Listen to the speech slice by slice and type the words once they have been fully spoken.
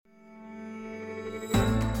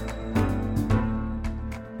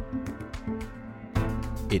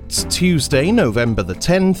It's Tuesday, November the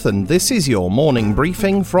 10th, and this is your morning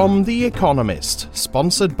briefing from The Economist,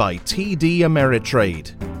 sponsored by TD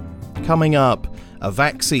Ameritrade. Coming up, a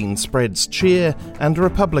vaccine spreads cheer and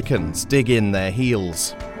Republicans dig in their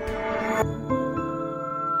heels.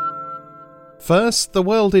 First, the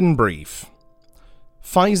world in brief.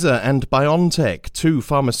 Pfizer and BioNTech, two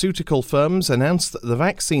pharmaceutical firms, announced that the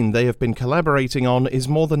vaccine they have been collaborating on is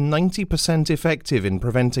more than 90% effective in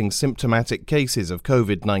preventing symptomatic cases of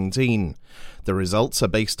COVID-19. The results are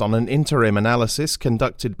based on an interim analysis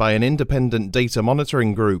conducted by an independent data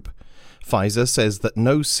monitoring group. Pfizer says that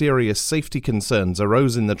no serious safety concerns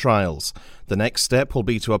arose in the trials. The next step will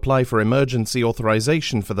be to apply for emergency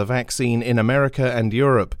authorization for the vaccine in America and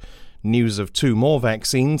Europe. News of two more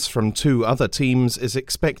vaccines from two other teams is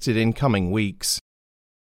expected in coming weeks.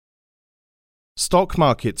 Stock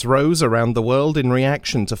markets rose around the world in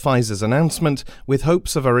reaction to Pfizer's announcement, with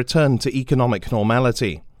hopes of a return to economic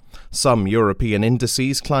normality. Some European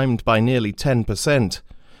indices climbed by nearly 10%.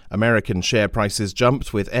 American share prices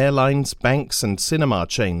jumped, with airlines, banks and cinema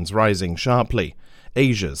chains rising sharply.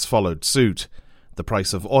 Asia's followed suit. The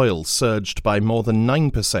price of oil surged by more than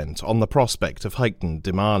 9% on the prospect of heightened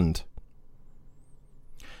demand.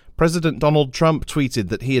 President Donald Trump tweeted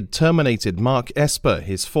that he had terminated Mark Esper,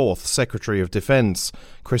 his fourth Secretary of Defense.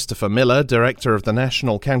 Christopher Miller, director of the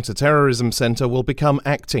National Counterterrorism Center, will become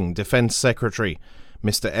acting Defense Secretary.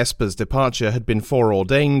 Mr. Esper's departure had been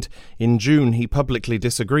foreordained. In June, he publicly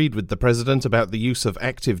disagreed with the president about the use of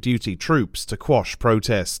active duty troops to quash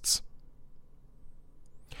protests.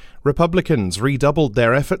 Republicans redoubled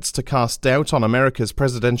their efforts to cast doubt on America's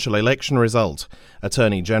presidential election result.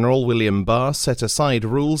 Attorney General William Barr set aside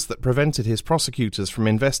rules that prevented his prosecutors from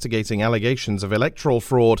investigating allegations of electoral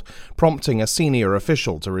fraud, prompting a senior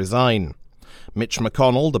official to resign. Mitch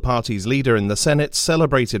McConnell, the party's leader in the Senate,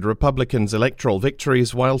 celebrated Republicans' electoral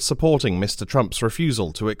victories while supporting Mr. Trump's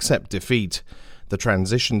refusal to accept defeat. The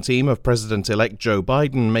transition team of President-elect Joe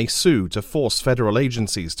Biden may sue to force federal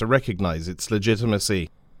agencies to recognize its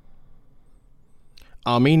legitimacy.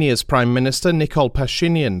 Armenia's Prime Minister Nikol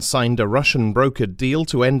Pashinyan signed a Russian-brokered deal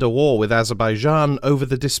to end a war with Azerbaijan over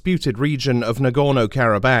the disputed region of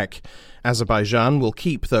Nagorno-Karabakh. Azerbaijan will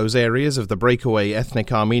keep those areas of the breakaway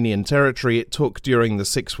ethnic Armenian territory it took during the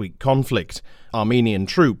 6-week conflict. Armenian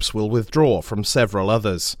troops will withdraw from several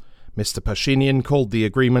others. Mr. Pashinyan called the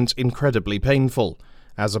agreement incredibly painful.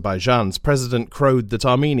 Azerbaijan's president crowed that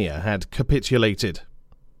Armenia had capitulated.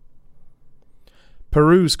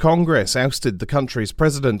 Peru's Congress ousted the country's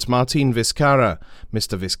president, Martin Vizcarra.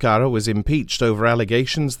 Mr. Vizcarra was impeached over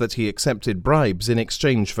allegations that he accepted bribes in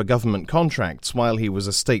exchange for government contracts while he was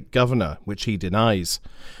a state governor, which he denies.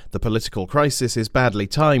 The political crisis is badly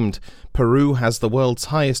timed. Peru has the world's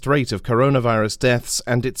highest rate of coronavirus deaths,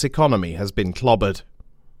 and its economy has been clobbered.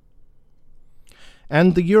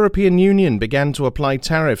 And the European Union began to apply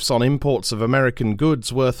tariffs on imports of American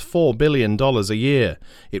goods worth $4 billion a year.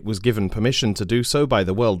 It was given permission to do so by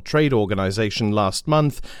the World Trade Organization last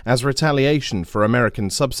month as retaliation for American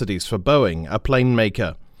subsidies for Boeing, a plane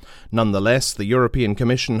maker. Nonetheless, the European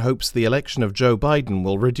Commission hopes the election of Joe Biden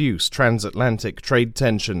will reduce transatlantic trade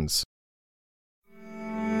tensions.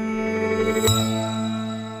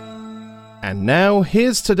 And now,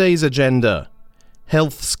 here's today's agenda.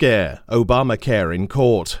 Health scare, Obamacare in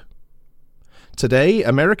court. Today,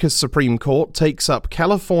 America's Supreme Court takes up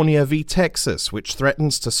California v. Texas, which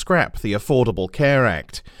threatens to scrap the Affordable Care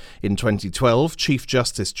Act. In 2012, Chief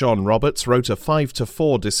Justice John Roberts wrote a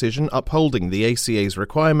 5-4 decision upholding the ACA's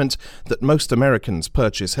requirement that most Americans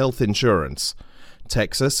purchase health insurance.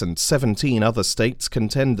 Texas and 17 other states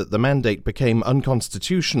contend that the mandate became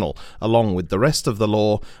unconstitutional, along with the rest of the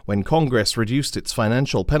law, when Congress reduced its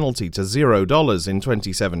financial penalty to $0 in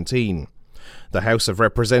 2017. The House of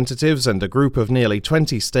Representatives and a group of nearly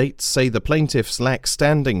 20 states say the plaintiffs lack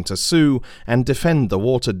standing to sue and defend the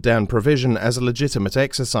watered-down provision as a legitimate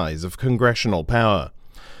exercise of congressional power.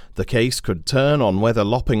 The case could turn on whether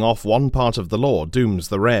lopping off one part of the law dooms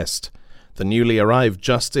the rest. The newly arrived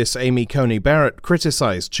Justice Amy Coney Barrett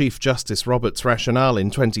criticized Chief Justice Roberts' rationale in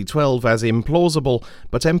 2012 as implausible,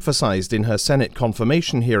 but emphasized in her Senate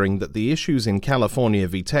confirmation hearing that the issues in California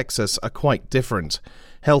v. Texas are quite different.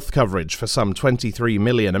 Health coverage for some 23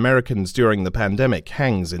 million Americans during the pandemic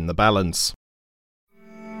hangs in the balance.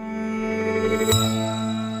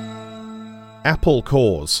 Apple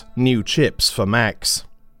cores, new chips for Macs.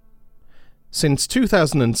 Since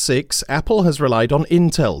 2006, Apple has relied on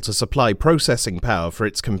Intel to supply processing power for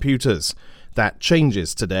its computers. That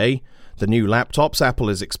changes today. The new laptops Apple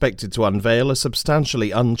is expected to unveil are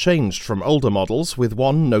substantially unchanged from older models, with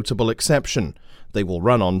one notable exception. They will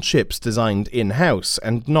run on chips designed in-house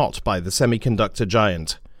and not by the semiconductor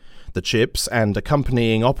giant. The chips and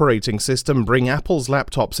accompanying operating system bring Apple's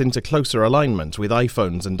laptops into closer alignment with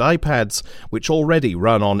iPhones and iPads, which already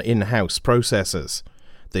run on in-house processors.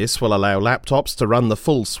 This will allow laptops to run the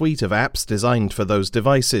full suite of apps designed for those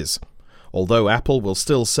devices. Although Apple will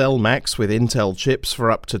still sell Macs with Intel chips for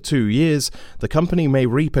up to 2 years, the company may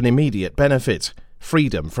reap an immediate benefit: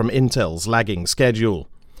 freedom from Intel's lagging schedule.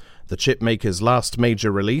 The chipmaker's last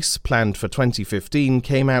major release, planned for 2015,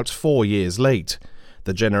 came out 4 years late.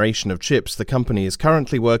 The generation of chips the company is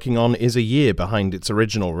currently working on is a year behind its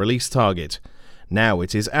original release target. Now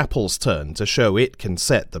it is Apple's turn to show it can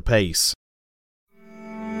set the pace.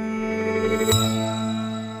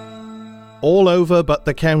 All over but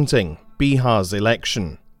the counting. Bihar's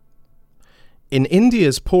election. In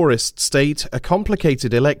India's poorest state, a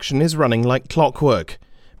complicated election is running like clockwork.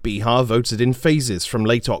 Bihar voted in phases from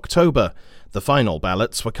late October. The final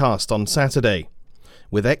ballots were cast on Saturday.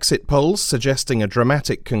 With exit polls suggesting a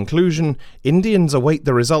dramatic conclusion, Indians await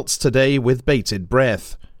the results today with bated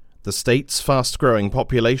breath. The state's fast-growing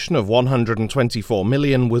population of 124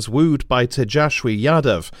 million was wooed by Tejashwi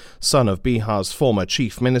Yadav, son of Bihar's former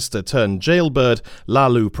chief minister turned jailbird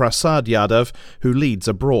Lalu Prasad Yadav, who leads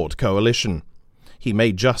a broad coalition. He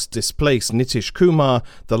may just displace Nitish Kumar,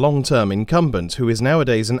 the long-term incumbent who is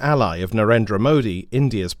nowadays an ally of Narendra Modi,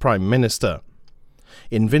 India's prime minister.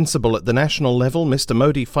 Invincible at the national level, Mr.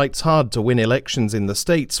 Modi fights hard to win elections in the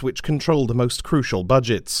states which control the most crucial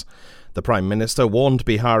budgets. The Prime Minister warned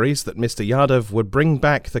Biharis that Mr. Yadav would bring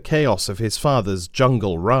back the chaos of his father's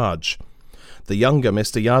jungle Raj. The younger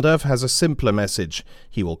Mr. Yadav has a simpler message.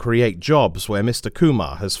 He will create jobs where Mr.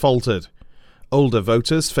 Kumar has faltered. Older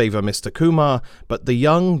voters favour Mr. Kumar, but the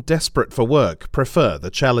young, desperate for work, prefer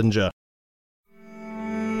the challenger.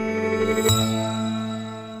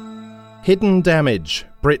 Hidden damage: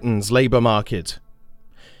 Britain's labour market.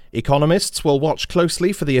 Economists will watch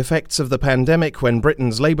closely for the effects of the pandemic when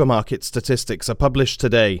Britain's labour market statistics are published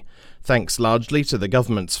today. Thanks largely to the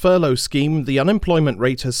government's furlough scheme, the unemployment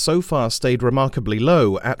rate has so far stayed remarkably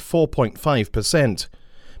low at 4.5%.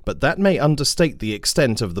 But that may understate the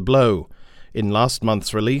extent of the blow. In last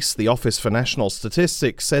month's release, the Office for National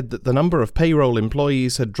Statistics said that the number of payroll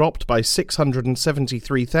employees had dropped by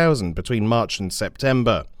 673,000 between March and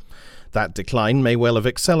September. That decline may well have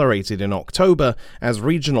accelerated in October as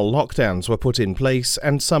regional lockdowns were put in place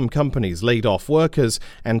and some companies laid off workers,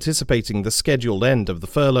 anticipating the scheduled end of the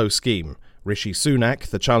furlough scheme. Rishi Sunak,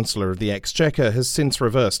 the Chancellor of the Exchequer, has since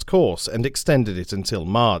reversed course and extended it until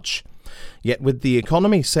March. Yet with the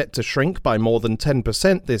economy set to shrink by more than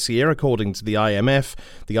 10% this year, according to the IMF,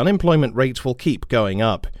 the unemployment rate will keep going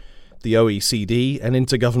up. The OECD, an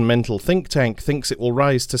intergovernmental think tank, thinks it will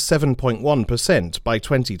rise to 7.1% by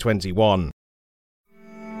 2021.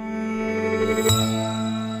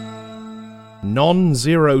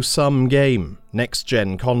 Non-zero-sum game: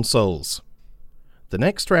 next-gen consoles. The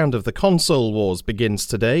next round of the console wars begins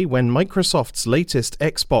today when Microsoft's latest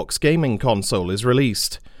Xbox gaming console is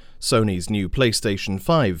released. Sony's new PlayStation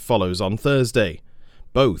 5 follows on Thursday.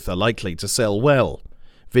 Both are likely to sell well.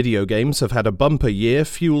 Video games have had a bumper year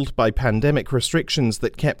fueled by pandemic restrictions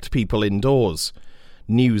that kept people indoors.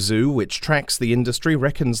 Newzoo, which tracks the industry,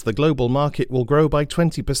 reckons the global market will grow by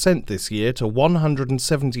 20% this year to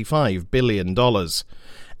 $175 billion.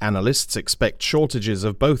 Analysts expect shortages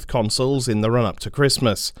of both consoles in the run-up to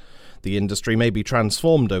Christmas. The industry may be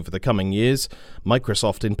transformed over the coming years.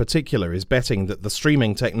 Microsoft in particular is betting that the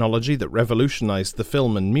streaming technology that revolutionized the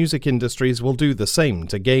film and music industries will do the same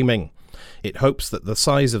to gaming. It hopes that the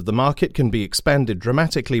size of the market can be expanded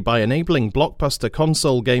dramatically by enabling blockbuster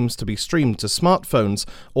console games to be streamed to smartphones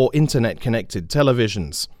or internet-connected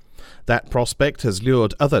televisions. That prospect has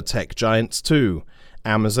lured other tech giants too.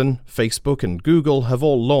 Amazon, Facebook and Google have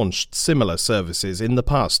all launched similar services in the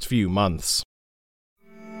past few months.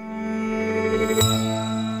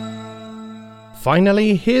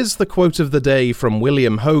 Finally, here's the quote of the day from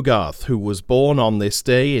William Hogarth, who was born on this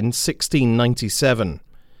day in 1697.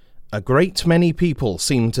 "A great many people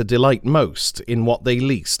seem to delight most in what they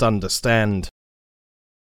least understand."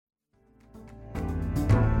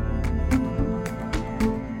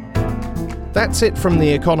 That's it from the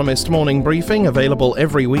Economist Morning Briefing, available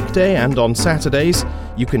every weekday and on Saturdays.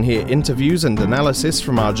 You can hear interviews and analysis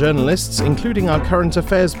from our journalists, including our current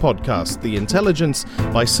affairs podcast, The Intelligence,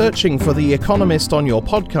 by searching for The Economist on your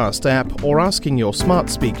podcast app or asking your smart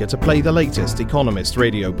speaker to play the latest Economist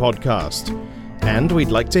radio podcast. And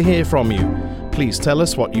we'd like to hear from you. Please tell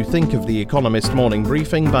us what you think of the Economist Morning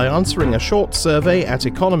Briefing by answering a short survey at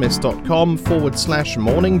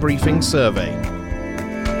economist.com/morning briefing survey.